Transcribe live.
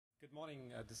Good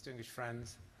morning, distinguished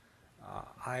friends.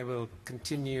 I will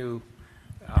continue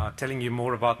telling you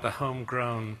more about the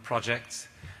homegrown projects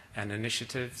and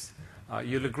initiatives.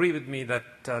 You'll agree with me that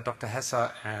Dr.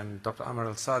 Hessa and Dr. Amar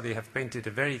Al-Sadi have painted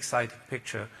a very exciting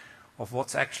picture of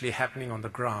what's actually happening on the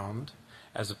ground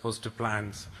as opposed to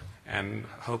plans and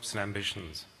hopes and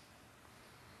ambitions.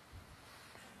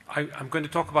 I'm going to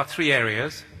talk about three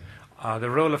areas: the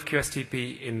role of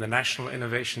QSTP in the national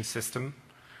innovation system,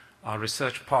 our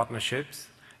research partnerships,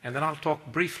 and then I'll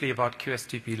talk briefly about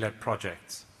QSTP-led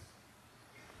projects.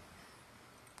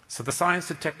 So the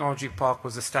Science and Technology Park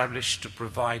was established to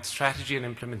provide strategy and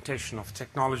implementation of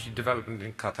technology development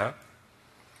in Qatar,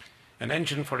 an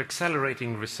engine for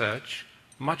accelerating research,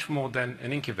 much more than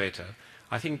an incubator.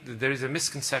 I think that there is a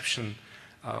misconception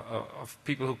of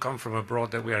people who come from abroad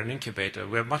that we are an incubator.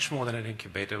 We're much more than an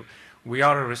incubator. We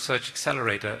are a research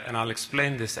accelerator, and I'll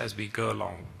explain this as we go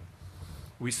along.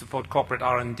 We support corporate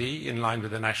R&D in line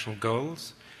with the national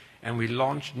goals, and we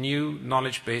launch new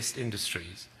knowledge-based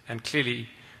industries. And clearly,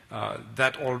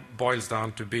 that all boils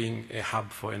down to being a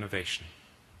hub for innovation.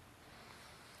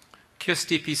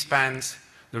 QSTP spans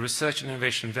the research and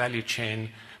innovation value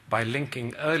chain by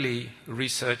linking early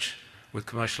research with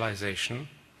commercialization.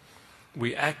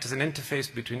 We act as an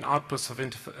interface between outputs of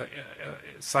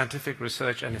scientific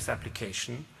research and its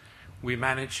application. We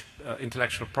manage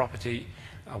intellectual property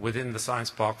within the Science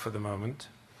Park for the moment,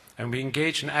 and we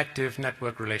engage in active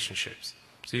network relationships.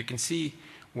 So you can see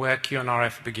where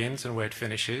QNRF begins and where it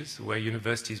finishes, where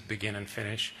universities begin and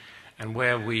finish, and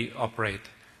where we operate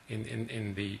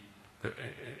in the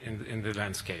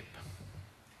landscape.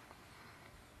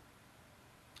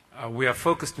 We are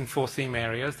focused in 4 theme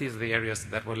areas. These are the areas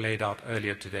that were laid out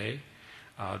earlier today,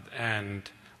 and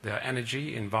they are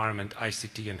energy, environment,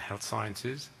 ICT, and health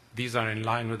sciences. These are in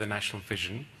line with the national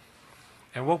vision.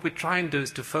 And what we try and do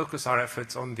is to focus our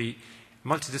efforts on the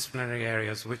multidisciplinary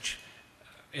areas which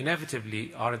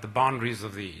inevitably are at the boundaries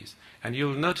of these. And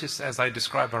you'll notice as I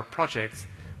describe our projects,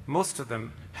 most of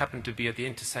them happen to be at the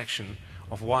intersection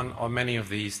of one or many of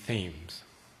these themes.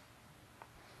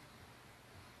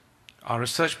 Our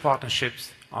research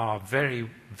partnerships are very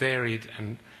varied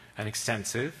and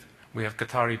extensive. We have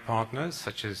Qatari partners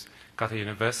such as Qatar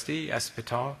University,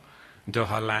 Espitar,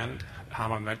 Doha Land,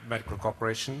 Hamad Medical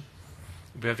Corporation.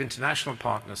 We have international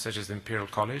partners such as Imperial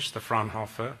College, the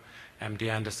Fraunhofer, MD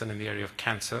Anderson in the area of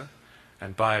cancer,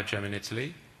 and Biogen in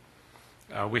Italy.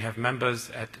 We have members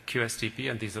at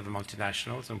QSTP, and these are the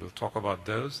multinationals, and we'll talk about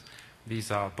those. These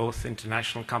are both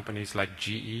international companies like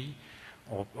GE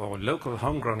or local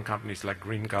homegrown companies like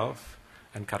Green Gulf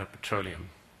and Qatar Petroleum.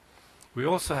 We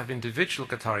also have individual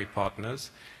Qatari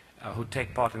partners who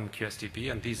take part in QSTP,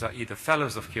 and these are either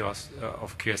fellows of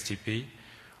QSTP,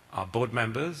 board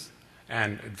members,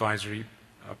 and advisory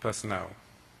personnel.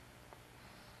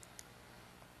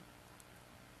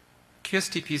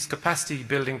 QSTP's capacity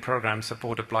building program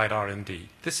support applied R&D.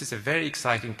 This is a very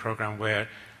exciting program where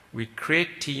we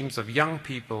create teams of young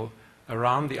people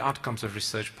around the outcomes of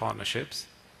research partnerships.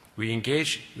 We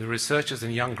engage the researchers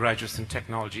and young graduates in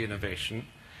technology innovation,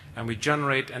 and we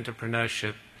generate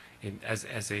entrepreneurship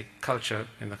as a culture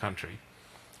in the country.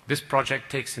 This project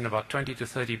takes in about 20 to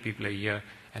 30 people a year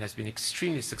and has been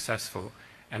extremely successful,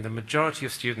 and the majority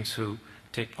of students who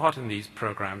take part in these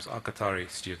programs are Qatari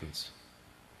students.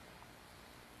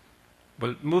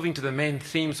 Well, moving to the main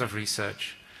themes of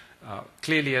research,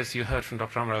 clearly, as you heard from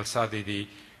Dr. Amar Al-Sadi, the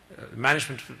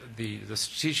management, the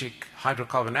strategic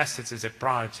hydrocarbon assets is a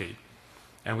priority,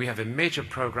 and we have a major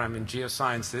program in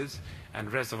geosciences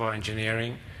and reservoir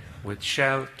engineering with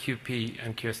Shell, QP,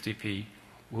 and QSTP,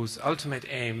 whose ultimate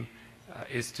aim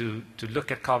is to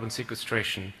look at carbon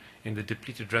sequestration in the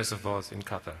depleted reservoirs in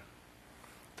Qatar.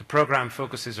 The program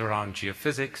focuses around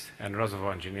geophysics and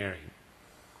reservoir engineering.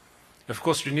 Of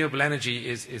course, renewable energy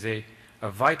is a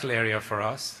vital area for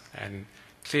us, and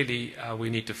clearly we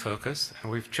need to focus.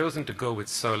 And we've chosen to go with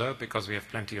solar because we have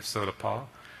plenty of solar power.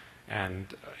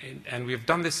 And we've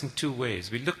done this in 2 ways.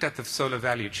 We looked at the solar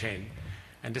value chain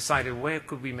and decided where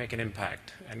could we make an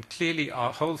impact. And clearly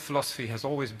our whole philosophy has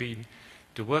always been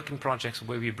to work in projects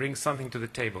where we bring something to the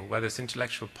table, whether it's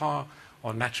intellectual power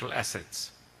or natural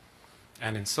assets.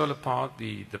 And in solar power,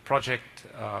 the project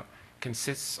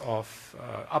consists of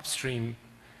upstream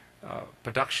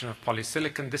production of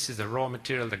polysilicon. This is the raw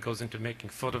material that goes into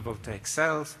making photovoltaic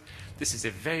cells. This is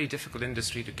a very difficult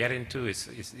industry to get into. It's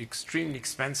extremely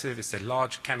expensive. It's a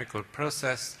large chemical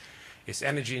process. It's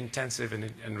energy intensive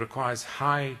and requires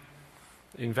high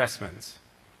investments.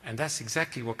 And that's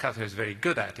exactly what Qatar is very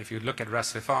good at. If you look at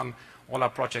Ras Laffan, all our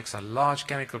projects are large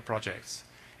chemical projects.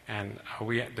 And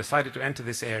we decided to enter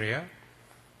this area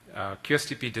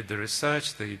QSTP did the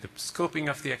research, the scoping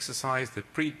of the exercise, the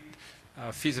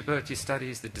feasibility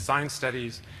studies, the design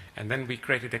studies, and then we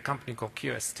created a company called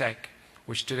QS Tech,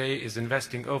 which today is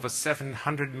investing over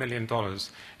 $700 million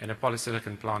in a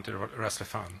polysilicon plant at Ras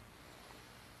Laffan.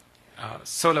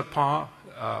 Solar power,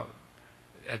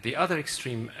 at the other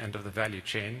extreme end of the value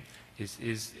chain,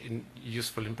 is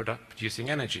useful in producing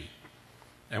energy.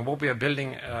 And what we are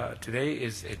building today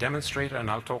is a demonstrator,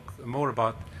 and I'll talk more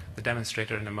about the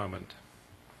demonstrator in a moment.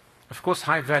 Of course,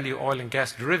 high-value oil and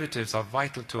gas derivatives are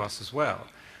vital to us as well.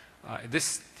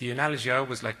 The analogy I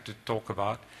always like to talk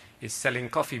about is selling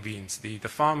coffee beans. The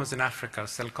farmers in Africa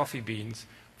sell coffee beans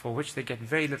for which they get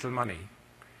very little money.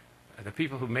 The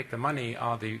people who make the money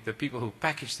are the people who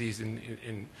package these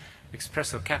in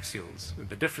espresso capsules.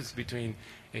 The difference between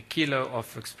a kilo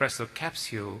of espresso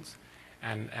capsules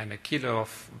and a kilo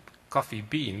of coffee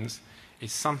beans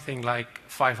is something like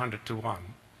 500 to 1.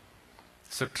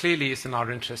 So clearly it's in our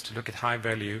interest to look at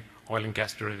high-value oil and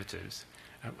gas derivatives.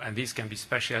 And these can be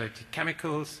specialty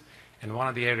chemicals, and one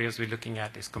of the areas we're looking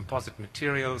at is composite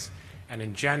materials. And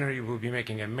in January, we'll be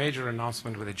making a major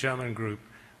announcement with a German group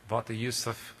about the use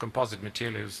of composite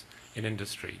materials in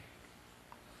industry.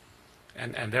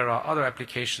 And there are other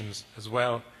applications as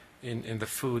well in the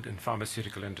food and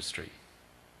pharmaceutical industry.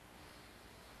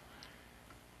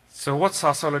 So what's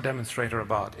our solar demonstrator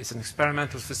about? It's an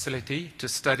experimental facility to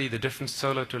study the different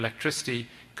solar to electricity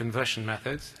conversion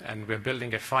methods, and we're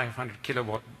building a 500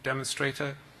 kilowatt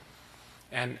demonstrator.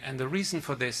 And the reason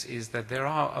for this is that there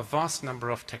are a vast number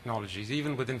of technologies,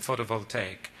 even within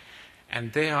photovoltaic,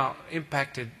 and they are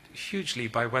impacted hugely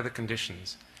by weather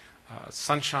conditions.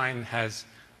 Sunshine has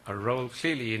a role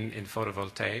clearly in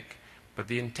photovoltaic, but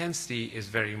the intensity is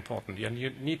very important. And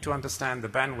you need to understand the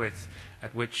bandwidth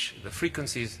at which the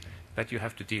frequencies that you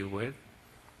have to deal with.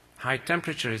 High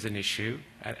temperature is an issue,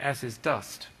 and as is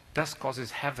dust. Dust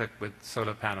causes havoc with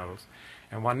solar panels,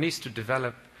 and one needs to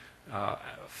develop,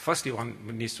 firstly, one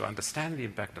needs to understand the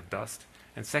impact of dust,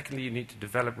 and secondly, you need to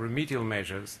develop remedial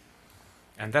measures,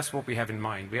 and that's what we have in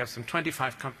mind. We have some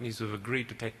 25 companies who have agreed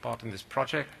to take part in this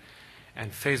project,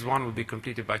 and phase 1 will be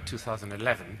completed by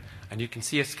 2011. And you can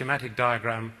see a schematic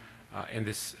diagram in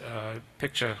this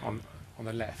picture on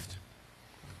the left.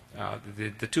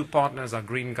 The two partners are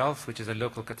Green Gulf, which is a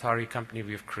local Qatari company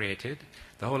we have created.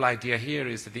 The whole idea here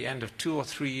is at the end of 2 or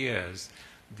 3 years,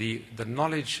 the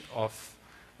knowledge of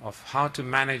how to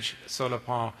manage solar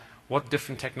power, what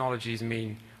different technologies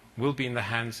mean, will be in the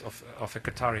hands of a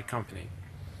Qatari company.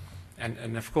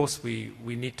 And of course, we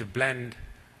need to blend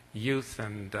youth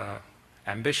and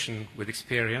ambition with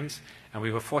experience, and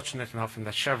we were fortunate enough in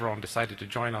that Chevron decided to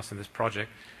join us in this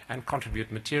project and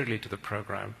contribute materially to the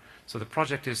program. So the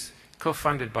project is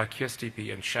co-funded by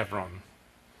QSTP and Chevron.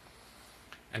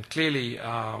 And clearly,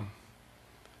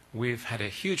 we've had a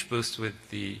huge boost with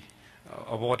the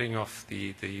awarding of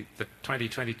the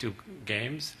 2022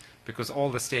 games, because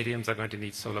all the stadiums are going to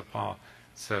need solar power.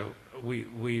 So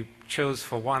we chose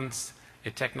for once a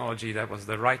technology that was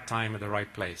the right time at the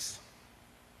right place.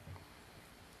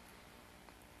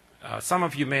 Some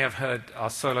of you may have heard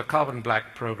our Solar Carbon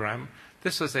Black program.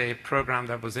 This was a program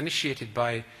that was initiated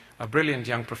by a brilliant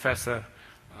young professor,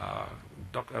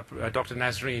 Dr.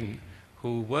 Nazreen,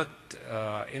 who worked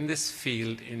in this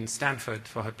field in Stanford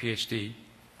for her PhD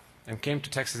and came to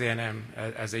Texas A&M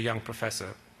as a young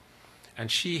professor. And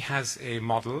she has a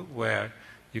model where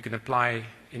you can apply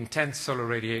intense solar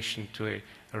radiation to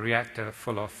a reactor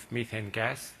full of methane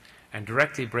gas and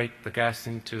directly break the gas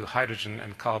into hydrogen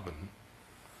and carbon.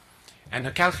 And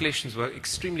her calculations were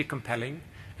extremely compelling,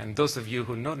 and those of you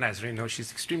who know Nazreen know she's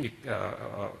extremely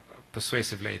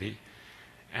persuasive lady.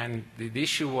 And the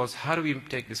issue was, how do we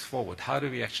take this forward? How do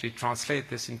we actually translate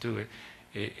this into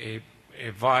a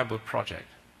viable project?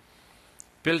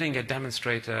 Building a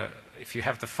demonstrator, if you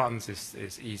have the funds,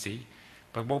 is easy.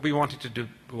 But what we wanted to do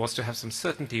was to have some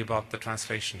certainty about the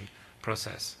translation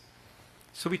process.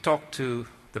 So we talked to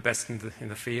the best in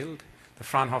the field. The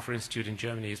Fraunhofer Institute in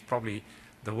Germany is probably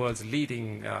the world's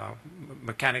leading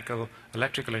mechanical,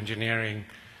 electrical engineering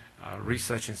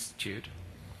research institute.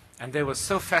 And they were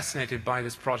so fascinated by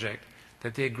this project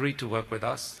that they agreed to work with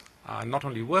us. Not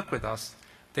only work with us,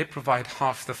 they provide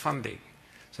half the funding.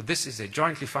 So this is a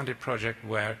jointly funded project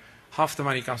where half the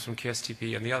money comes from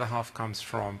QSTP and the other half comes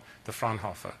from the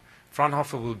Fraunhofer.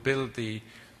 Fraunhofer will build the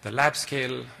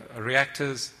lab-scale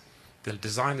reactors. They'll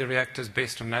design the reactors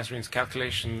based on Nazreen's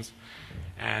calculations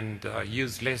and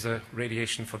use laser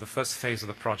radiation for the first phase of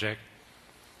the project.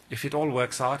 If it all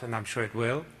works out, and I'm sure it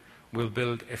will, we'll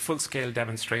build a full-scale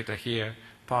demonstrator here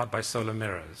powered by solar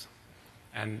mirrors.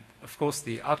 And of course,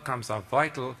 the outcomes are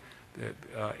vital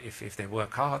if they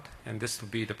work hard, and this will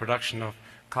be the production of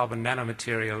carbon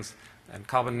nanomaterials, and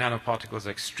carbon nanoparticles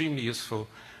are extremely useful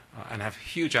and have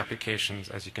huge applications,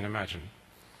 as you can imagine.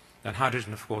 And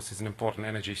hydrogen, of course, is an important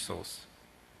energy source.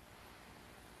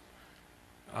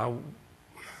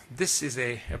 This is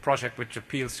a project which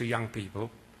appeals to young people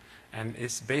and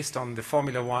is based on the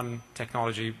Formula One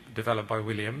technology developed by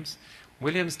Williams.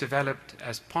 Williams developed,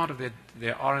 as part of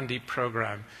their R&D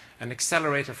program, an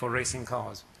accelerator for racing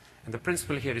cars. And the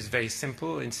principle here is very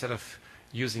simple. Instead of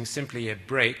using simply a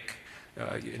brake,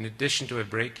 in addition to a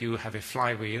brake, you have a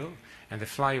flywheel, and the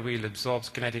flywheel absorbs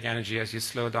kinetic energy as you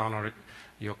slow down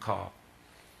your car.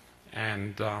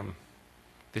 And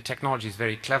the technology is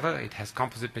very clever. It has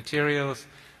composite materials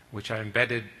which are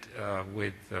embedded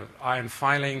with iron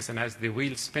filings, and as the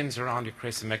wheel spins around, it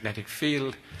creates a magnetic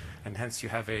field, and hence you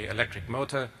have an electric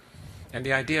motor. And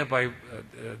the idea by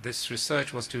this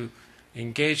research was to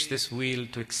engage this wheel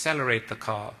to accelerate the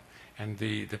car. And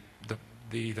the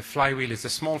flywheel is a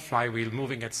small flywheel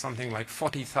moving at something like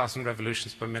 40,000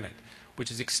 revolutions per minute, which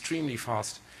is extremely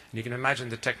fast. And you can imagine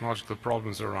the technological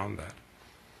problems around that.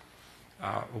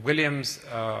 Williams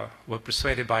were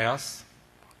persuaded by us,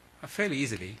 fairly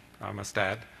easily, I must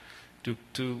add, to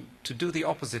do the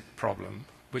opposite problem,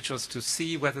 which was to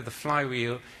see whether the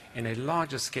flywheel in a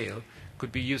larger scale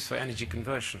could be used for energy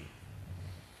conversion.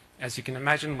 As you can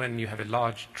imagine, when you have a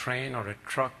large train or a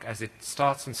truck, as it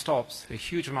starts and stops, a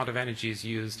huge amount of energy is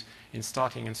used in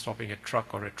starting and stopping a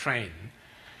truck or a train.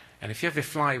 And if you have a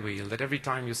flywheel, that every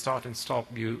time you start and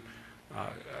stop, you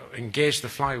engage the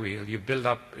flywheel, you build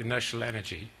up inertial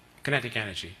energy, kinetic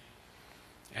energy.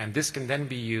 And this can then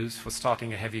be used for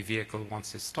starting a heavy vehicle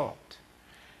once it's stopped.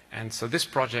 And so this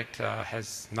project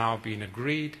has now been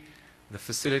agreed. The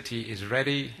facility is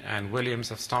ready, and Williams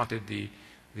have started the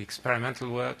experimental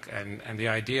work. And the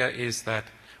idea is that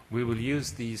we will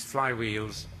use these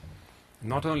flywheels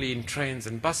not only in trains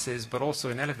and buses, but also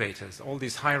in elevators. All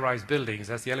these high-rise buildings,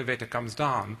 as the elevator comes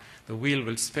down, the wheel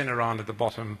will spin around at the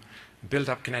bottom, build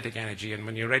up kinetic energy, and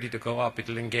when you're ready to go up, it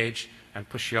will engage and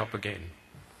push you up again.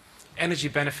 Energy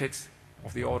benefits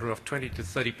of the order of 20 to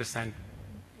 30%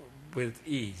 with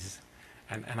ease.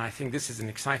 And I think this is an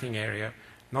exciting area,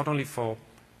 not only for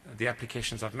the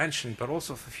applications I've mentioned, but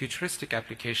also for futuristic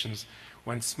applications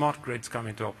when smart grids come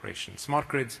into operation. Smart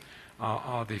grids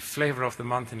are the flavor of the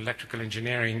month in electrical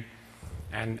engineering,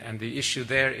 and the issue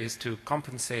there is to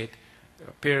compensate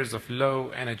periods of low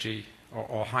energy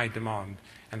or high demand,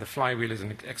 and the flywheel is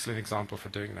an excellent example for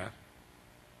doing that.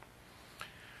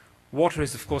 Water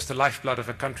is, of course, the lifeblood of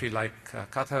a country like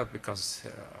Qatar, because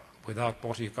without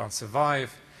water you can't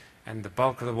survive, and the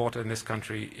bulk of the water in this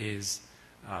country is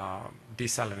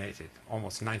desalinated.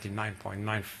 Almost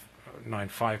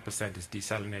 99.995% is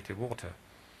desalinated water.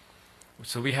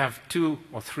 So we have 2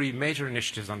 or 3 major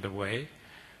initiatives underway.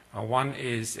 One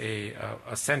is a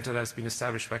center that's been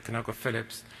established by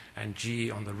ConocoPhillips and GE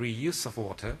on the reuse of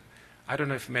water. I don't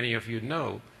know if many of you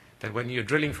know that when you're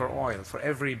drilling for oil, for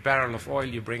every barrel of oil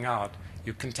you bring out,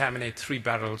 you contaminate 3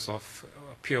 barrels of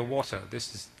pure water.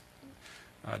 This is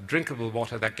drinkable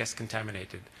water that gets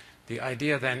contaminated. The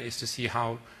idea then is to see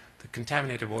how the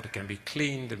contaminated water can be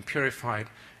cleaned and purified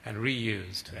and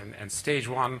reused. And stage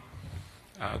 1,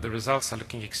 the results are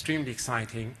looking extremely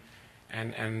exciting.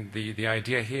 And the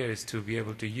idea here is to be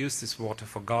able to use this water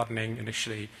for gardening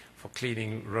initially, for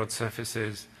cleaning road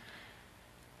surfaces.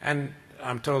 And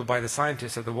I'm told by the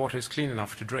scientists that the water is clean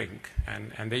enough to drink,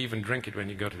 and they even drink it when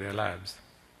you go to their labs.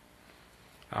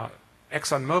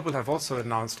 ExxonMobil have also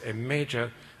announced a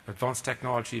major advanced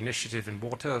technology initiative in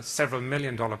water, several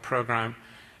million-dollar program,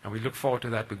 and we look forward to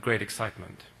that with great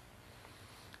excitement.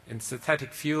 In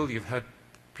synthetic fuel, you've heard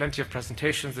plenty of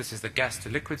presentations. This is the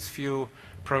gas-to-liquids fuel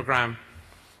program,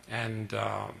 and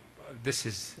this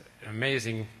is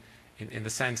amazing in the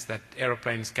sense that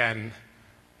aeroplanes can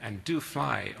and do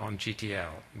fly on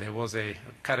GTL. There was a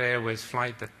Qatar Airways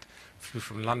flight that flew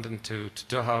from London to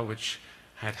Doha, which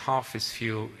had half its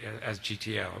fuel as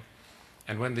GTL.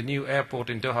 And when the new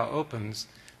airport in Doha opens,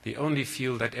 the only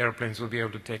fuel that airplanes will be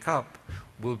able to take up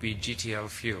will be GTL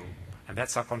fuel. And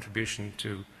that's our contribution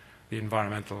to the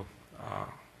environmental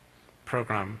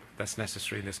program that's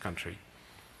necessary in this country.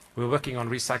 We're working on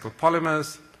recycled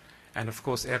polymers, and of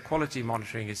course air quality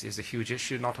monitoring is a huge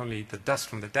issue, not only the dust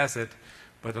from the desert,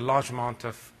 but a large amount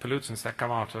of pollutants that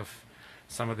come out of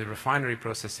some of the refinery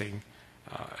processing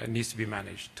needs to be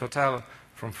managed. Total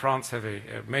from France have a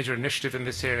major initiative in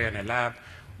this area and a lab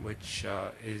which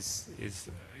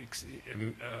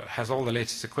has all the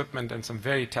latest equipment and some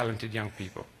very talented young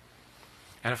people.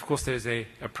 And of course there's a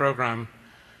program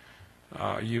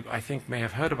you, I think, may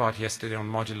have heard about yesterday on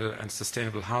modular and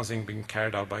sustainable housing being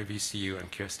carried out by VCU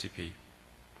and QSTP.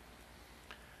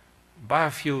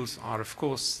 Biofuels are, of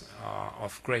course,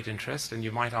 of great interest, and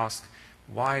you might ask,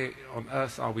 why on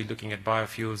earth are we looking at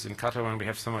biofuels in Qatar when we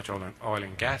have so much oil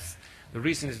and gas? The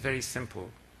reason is very simple.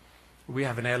 We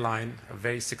have an airline, a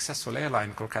very successful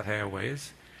airline called Qatar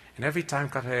Airways, and every time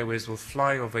Qatar Airways will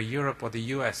fly over Europe or the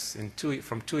US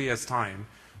from 2 years' time,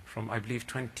 from I believe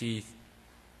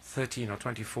 2013 or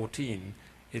 2014,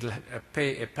 it'll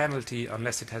pay a penalty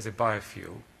unless it has a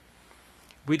biofuel.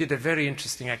 We did a very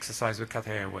interesting exercise with Qatar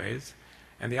Airways,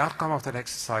 and the outcome of that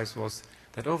exercise was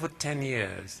that over 10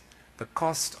 years, the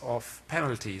cost of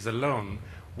penalties alone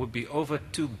would be over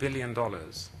 $2 billion.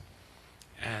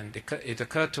 And it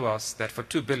occurred to us that for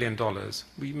 $2 billion,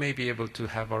 we may be able to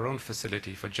have our own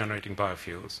facility for generating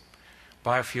biofuels.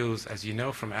 Biofuels, as you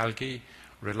know from algae,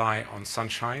 rely on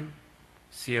sunshine,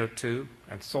 CO2,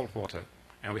 and salt water.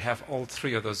 And we have all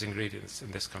three of those ingredients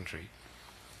in this country.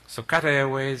 So Qatar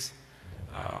Airways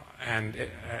and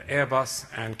Airbus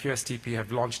and QSTP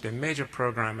have launched a major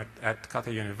program at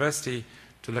Qatar University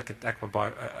to look at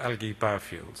algae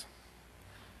biofuels.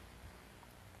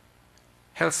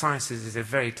 Health sciences is a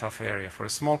very tough area for a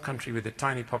small country with a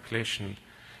tiny population,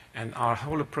 and our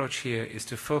whole approach here is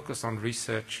to focus on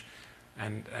research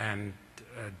and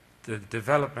the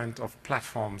development of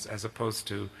platforms as opposed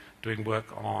to doing work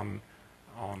on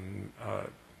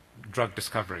drug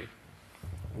discovery.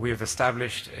 We have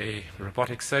established a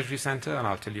robotic surgery center, and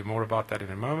I'll tell you more about that in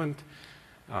a moment.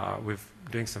 We're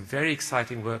doing some very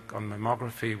exciting work on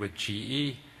mammography with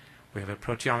GE. We have a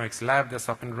proteomics lab that's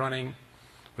up and running.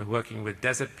 We're working with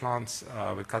desert plants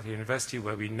with Qatar University,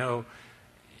 where we know,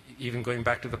 even going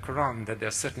back to the Quran, that there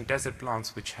are certain desert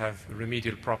plants which have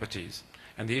remedial properties.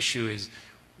 And the issue is,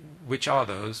 which are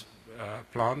those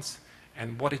plants,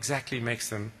 and what exactly makes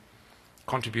them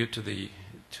contribute to the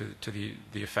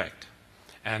effect.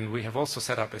 And we have also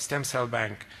set up a stem cell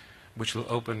bank, which will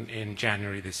open in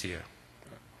January this year,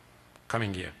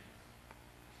 coming year.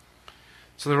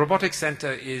 So the Robotics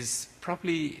Center is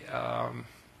probably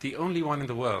the only one in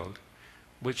the world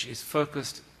which is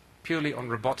focused purely on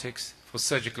robotics for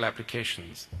surgical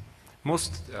applications.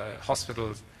 Most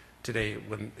hospitals today,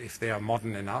 if they are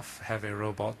modern enough, have a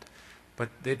robot, but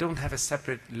they don't have a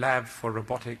separate lab for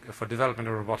development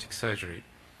of robotic surgery.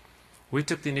 We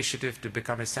took the initiative to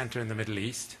become a center in the Middle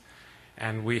East,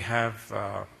 and we have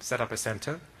set up a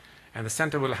center, and the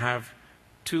center will have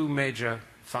two major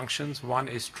functions. One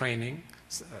is training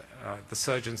the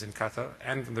surgeons in Qatar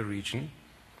and in the region,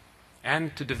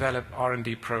 and to develop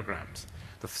R&D programs.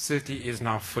 The facility is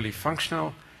now fully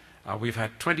functional. We've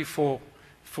had 24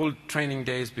 full training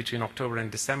days between October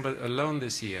and December alone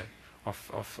this year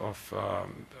of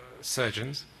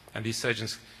surgeons, and these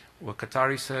surgeons were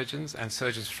Qatari surgeons and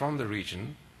surgeons from the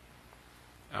region.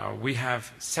 We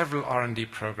have several R&D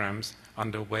programs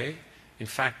underway. In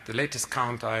fact, the latest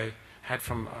count I had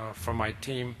from my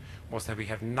team was that we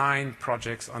have 9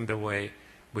 projects underway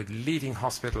with leading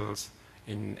hospitals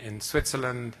in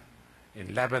Switzerland,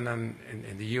 in Lebanon,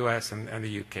 in the US, and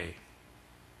the UK.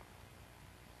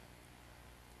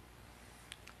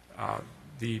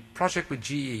 The project with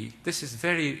GE, this is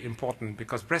very important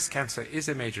because breast cancer is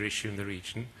a major issue in the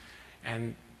region,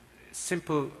 and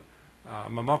simple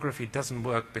mammography doesn't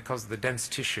work because of the dense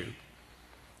tissue.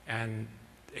 And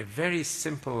a very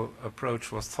simple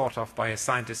approach was thought of by a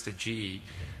scientist at GE,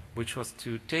 which was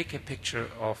to take a picture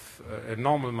of a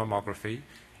normal mammography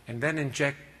and then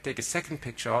take a second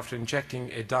picture after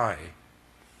injecting a dye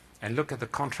and look at the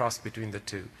contrast between the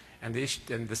two. And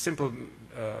the simple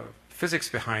physics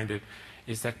behind it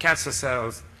is that cancer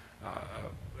cells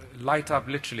light up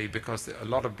literally because a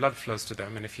lot of blood flows to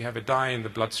them, and if you have a dye in the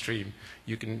bloodstream,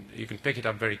 you can pick it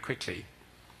up very quickly.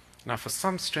 Now, for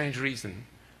some strange reason,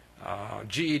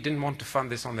 GE didn't want to fund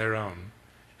this on their own,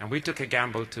 and we took a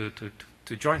gamble to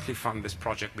jointly fund this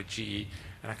project with GE,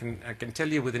 and I can tell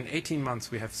you within 18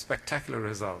 months we have spectacular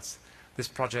results. This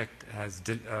project has,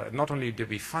 not only did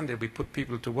we fund it, we put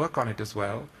people to work on it as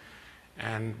well,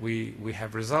 and we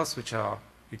have results which are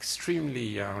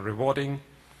extremely rewarding.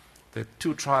 The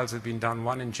 2 trials have been done,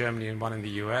 one in Germany and one in the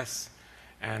US,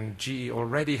 and GE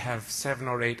already have 7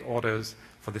 or 8 orders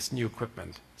for this new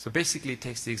equipment. So basically it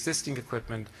takes the existing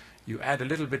equipment, you add a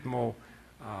little bit more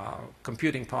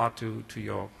computing power to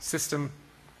your system,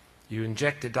 you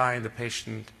inject a dye in the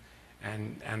patient,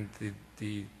 and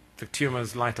the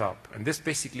tumors light up. And this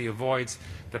basically avoids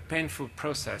the painful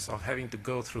process of having to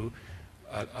go through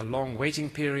a long waiting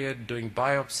period, doing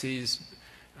biopsies,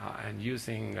 and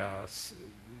using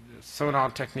sonar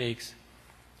techniques,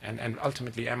 and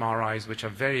ultimately MRIs, which are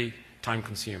very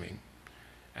time-consuming.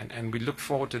 And we look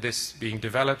forward to this being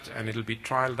developed, and it'll be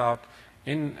trialed out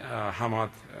in Hamad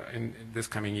in this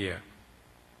coming year.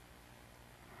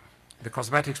 The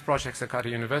cosmetics projects at Qatar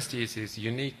University is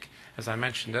unique, as I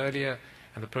mentioned earlier,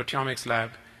 and the proteomics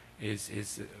lab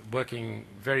is working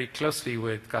very closely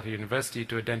with Qatar University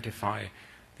to identify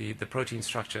the protein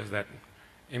structures that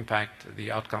impact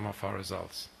the outcome of our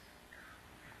results.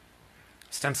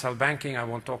 Stem cell banking, I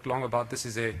won't talk long about. This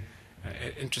is an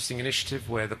interesting initiative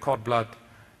where the cord blood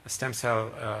stem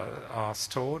cells are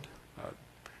stored.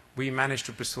 We managed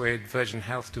to persuade Virgin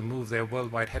Health to move their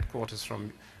worldwide headquarters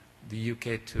from the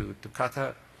UK to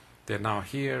Qatar. They're now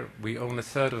here. We own a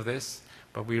third of this,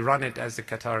 but we run it as a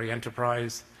Qatari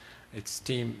enterprise. The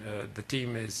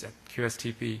team is at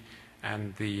QSTP,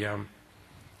 and the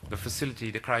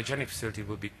facility, the cryogenic facility,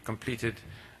 will be completed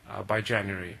by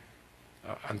January.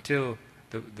 Until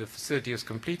the facility was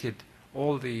completed,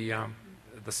 all the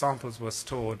samples were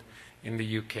stored in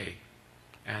the UK.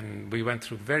 And we went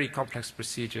through very complex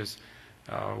procedures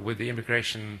with the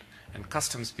immigration and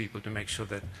customs people to make sure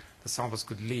that the samples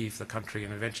could leave the country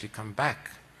and eventually come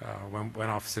back when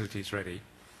our facility is ready.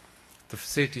 The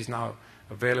facility is now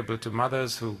available to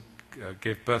mothers who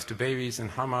gave birth to babies in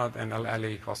Hamad and Al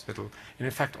Ali Hospital, and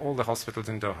in fact all the hospitals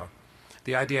in Doha.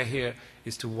 The idea here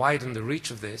is to widen the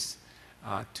reach of this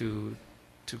to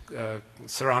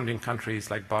surrounding countries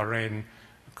like Bahrain,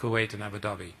 Kuwait, and Abu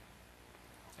Dhabi.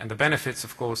 And the benefits,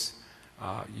 of course,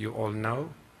 you all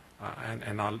know,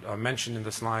 and I'll mention in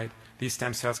the slide. These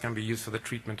stem cells can be used for the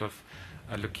treatment of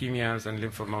leukemias and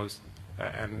lymphomas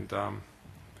and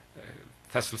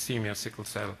thalassemia, sickle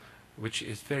cell, which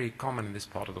is very common in this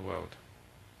part of the world.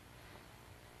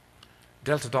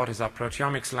 Delta Dot is our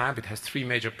proteomics lab. It has 3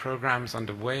 major programs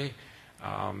underway.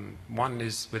 One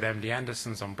is with MD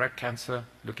Anderson's on breast cancer,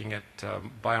 looking at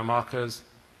biomarkers.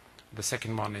 The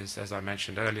second one is, as I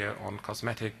mentioned earlier, on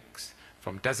cosmetics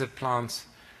from desert plants.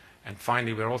 And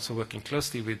finally, we're also working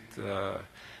closely with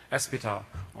Espitar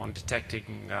on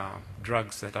detecting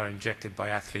drugs that are injected by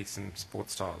athletes and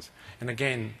sports stars. And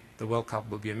again, the World Cup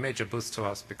will be a major boost to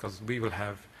us because we will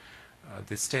have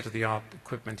the state-of-the-art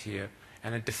equipment here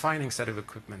and a defining set of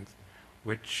equipment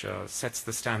which sets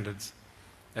the standards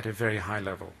at a very high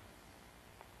level.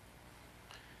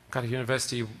 Qatar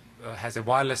University has a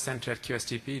wireless center at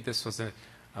QSTP. This was a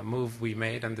move we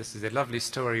made, and this is a lovely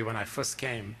story. When I first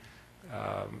came,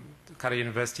 Qatar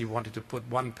University wanted to put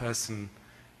one person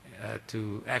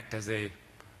to act as a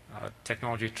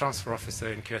technology transfer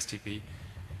officer in QSTP.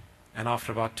 And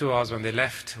after about 2 hours when they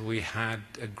left, we had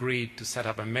agreed to set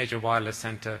up a major wireless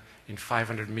center in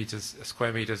 500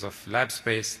 square meters of lab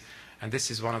space. And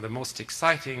this is one of the most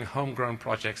exciting homegrown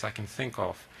projects I can think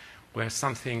of, where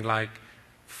something like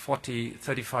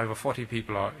 35 or 40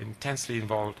 people are intensely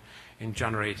involved in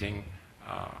generating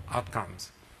outcomes.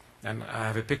 And I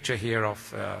have a picture here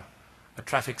of a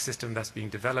traffic system that's being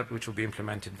developed, which will be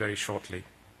implemented very shortly.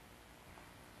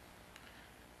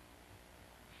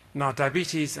 Now,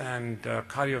 diabetes and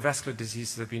cardiovascular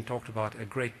diseases have been talked about a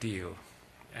great deal,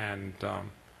 and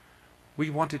we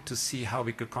wanted to see how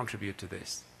we could contribute to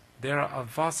this. There are a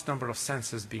vast number of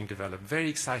sensors being developed, very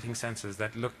exciting sensors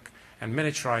that look, and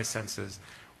miniaturized sensors,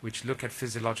 which look at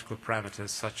physiological parameters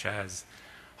such as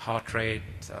heart rate,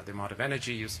 the amount of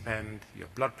energy you spend, your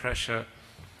blood pressure,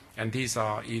 and these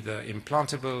are either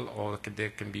implantable or they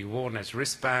can be worn as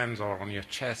wristbands or on your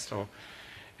chest.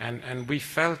 And we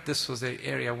felt this was an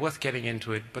area worth getting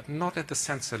into it, but not at the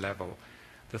sensor level.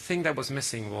 The thing that was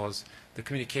missing was the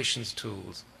communications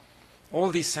tools. All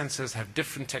these sensors have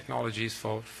different technologies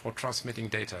for transmitting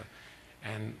data.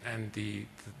 And the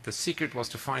secret was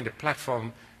to find a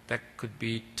platform that could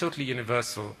be totally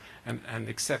universal and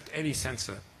accept any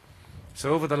sensor.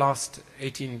 So over the last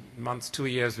 18 months, 2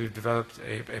 years, we've developed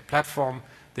a platform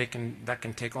that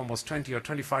can take almost 20 or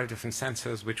 25 different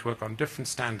sensors which work on different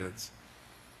standards.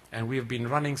 And we have been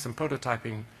running some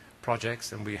prototyping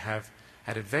projects, and we have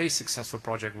had a very successful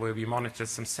project where we monitored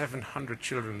some 700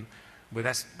 children with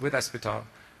Espitar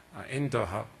in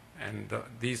Doha. And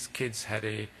these kids had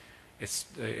a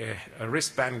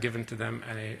wristband given to them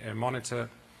and a monitor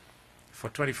for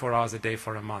 24 hours a day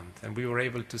for a month. And we were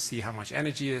able to see how much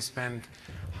energy they spent,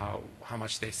 how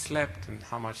much they slept, and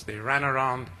how much they ran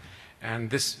around. And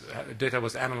this data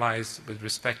was analyzed with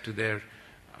respect to their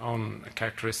own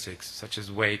characteristics, such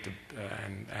as weight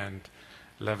and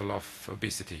level of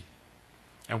obesity.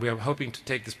 And we are hoping to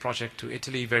take this project to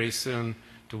Italy very soon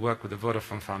to work with the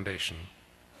Vodafone Foundation.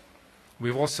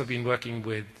 We've also been working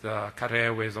with Qatar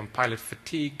Airways on pilot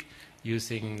fatigue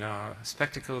using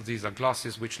spectacles. These are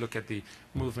glasses which look at the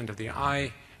movement of the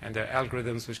eye, and there are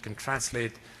algorithms which can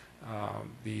translate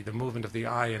the movement of the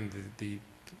eye and the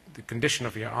the condition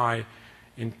of your eye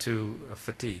into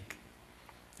fatigue.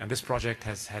 And this project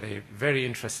has had a very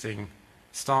interesting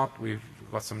start. We've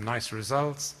got some nice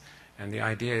results, and the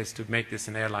idea is to make this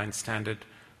an airline standard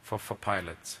for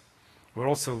pilots. We're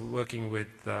also working with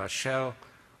Shell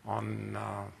on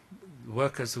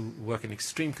workers who work in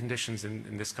extreme conditions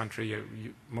in this country.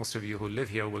 Most of you who live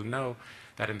here will know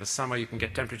that in the summer you can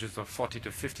get temperatures of 40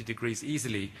 to 50 degrees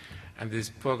easily, and these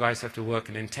poor guys have to work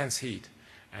in intense heat,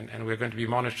 and we're going to be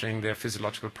monitoring their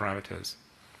physiological parameters.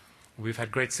 We've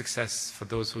had great success for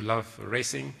those who love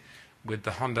racing with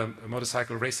the Honda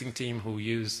motorcycle racing team who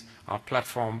use our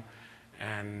platform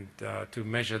and to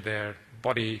measure their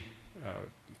body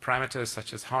parameters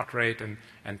such as heart rate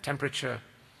and temperature.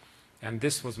 And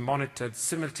this was monitored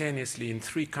simultaneously in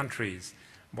 3 countries.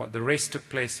 The race took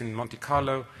place in Monte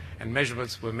Carlo, and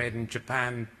measurements were made in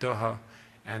Japan, Doha,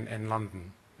 and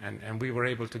London. And we were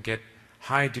able to get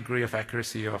high degree of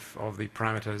accuracy of the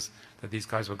parameters that these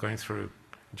guys were going through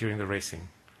during the racing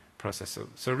process.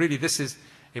 So really this is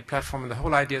a platform, and the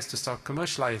whole idea is to start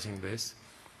commercializing this.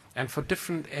 And for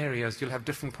different areas, you'll have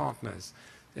different partners.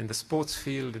 In the sports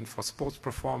field and for sports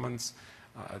performance,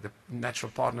 the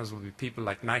natural partners will be people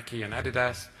like Nike and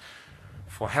Adidas.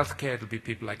 For healthcare, it will be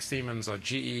people like Siemens or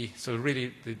GE. So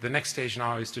really, the next stage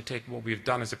now is to take what we've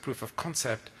done as a proof of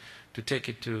concept to take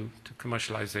it to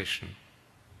commercialization.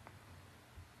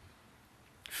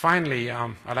 Finally,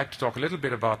 I'd like to talk a little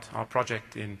bit about our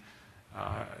project in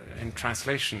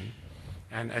translation.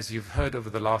 And as you've heard over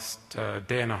the last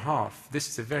day and a half, this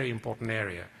is a very important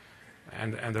area.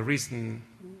 And the reason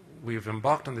we've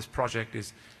embarked on this project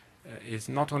is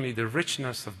not only the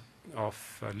richness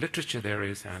of literature there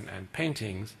is and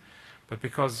paintings, but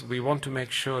because we want to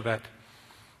make sure that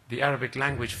the Arabic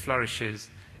language flourishes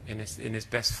in its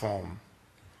best form.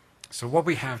 So what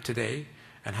we have today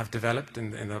and have developed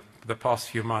in the past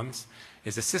few months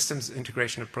is a systems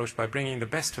integration approach by bringing the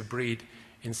best of breed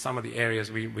in some of the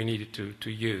areas we needed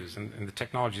to use and the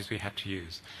technologies we had to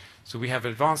use. So we have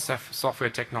advanced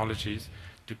software technologies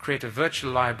to create a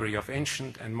virtual library of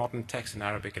ancient and modern text in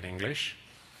Arabic and English.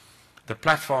 The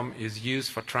platform is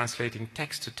used for translating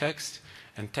text to text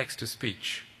and text to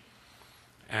speech.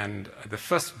 And the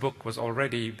first book was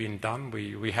already been done.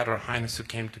 We had Her Highness who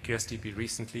came to QSTP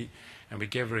recently, and we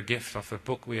gave her a gift of a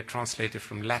book we had translated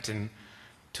from Latin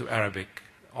to Arabic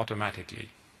automatically.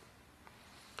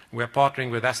 We're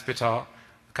partnering with Aspitar,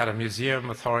 the Qatar Museum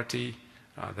Authority,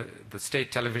 the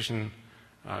state television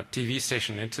TV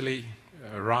station in Italy,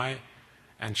 RAI,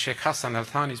 and Sheikh Hassan Al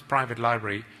Thani's private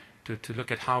library to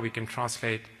look at how we can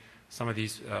translate some of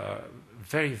these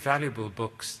very valuable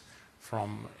books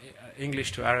from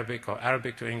English to Arabic or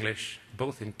Arabic to English,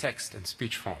 both in text and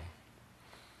speech form.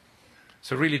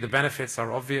 So really the benefits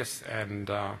are obvious, and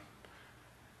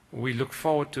we look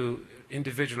forward to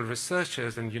individual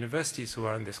researchers and universities who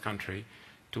are in this country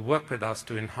to work with us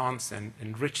to enhance and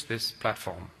enrich this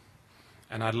platform.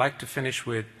 And I'd like to finish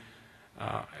with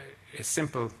a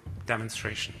simple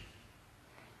demonstration.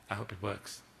 I hope it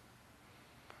works.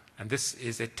 And this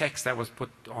is a text that was put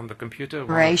on the computer.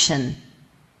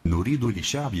 نريد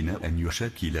لشعبنا أن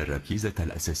يشكل الركيزة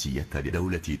الأساسية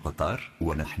لدولة قطر،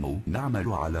 ونحن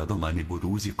نعمل على ضمان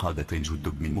بروز قادة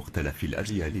جدد من مختلف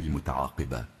الأجيال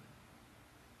المتعاقبة.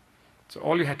 So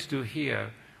all you had to do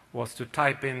here was to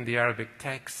type in the Arabic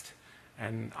text,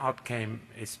 and out came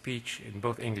a speech in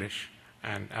both English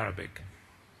and Arabic.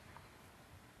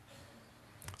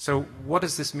 So what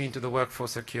does this mean to the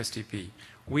workforce at QSTP?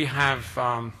 We have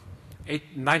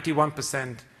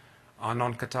 91% are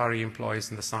non-Qatari employees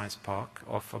in the science park.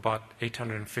 Of about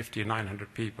 850 or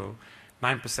 900 people,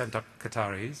 9% are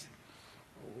Qataris.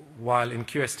 While in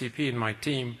QSTP, in my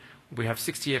team, we have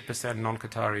 68%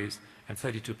 non-Qataris and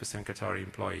 32% Qatari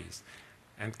employees.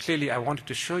 And clearly I wanted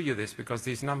to show you this because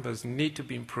these numbers need to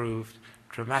be improved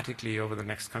dramatically over the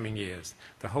next coming years.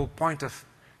 The whole point of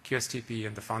QSTP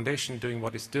and the foundation doing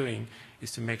what it's doing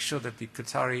is to make sure that the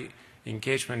Qatari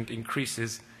engagement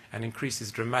increases and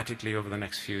increases dramatically over the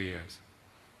next few years.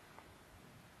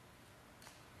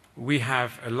 We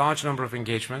have a large number of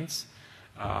engagements.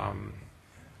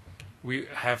 We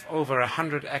have over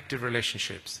 100 active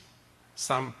relationships,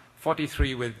 some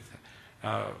 43 with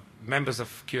members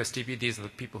of QSTP. These are the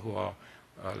people who are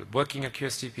working at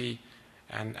QSTP,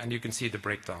 and you can see the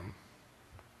breakdown.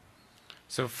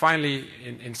 So finally,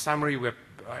 in summary,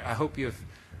 I hope you've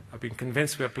been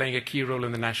convinced we're playing a key role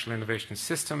in the National Innovation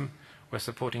System. We're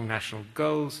supporting national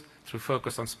goals through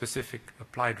focus on specific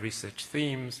applied research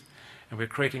themes, and we're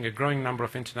creating a growing number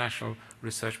of international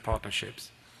research partnerships.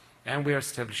 And we are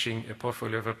establishing a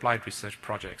portfolio of applied research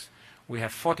projects. We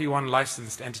have 41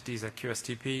 licensed entities at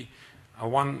QSTP,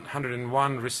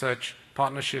 101 research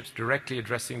partnerships directly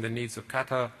addressing the needs of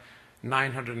Qatar,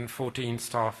 914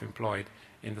 staff employed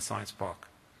in the Science Park.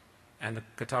 And the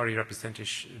Qatari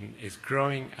representation is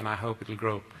growing, and I hope it will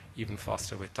grow even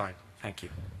faster with time. Thank you.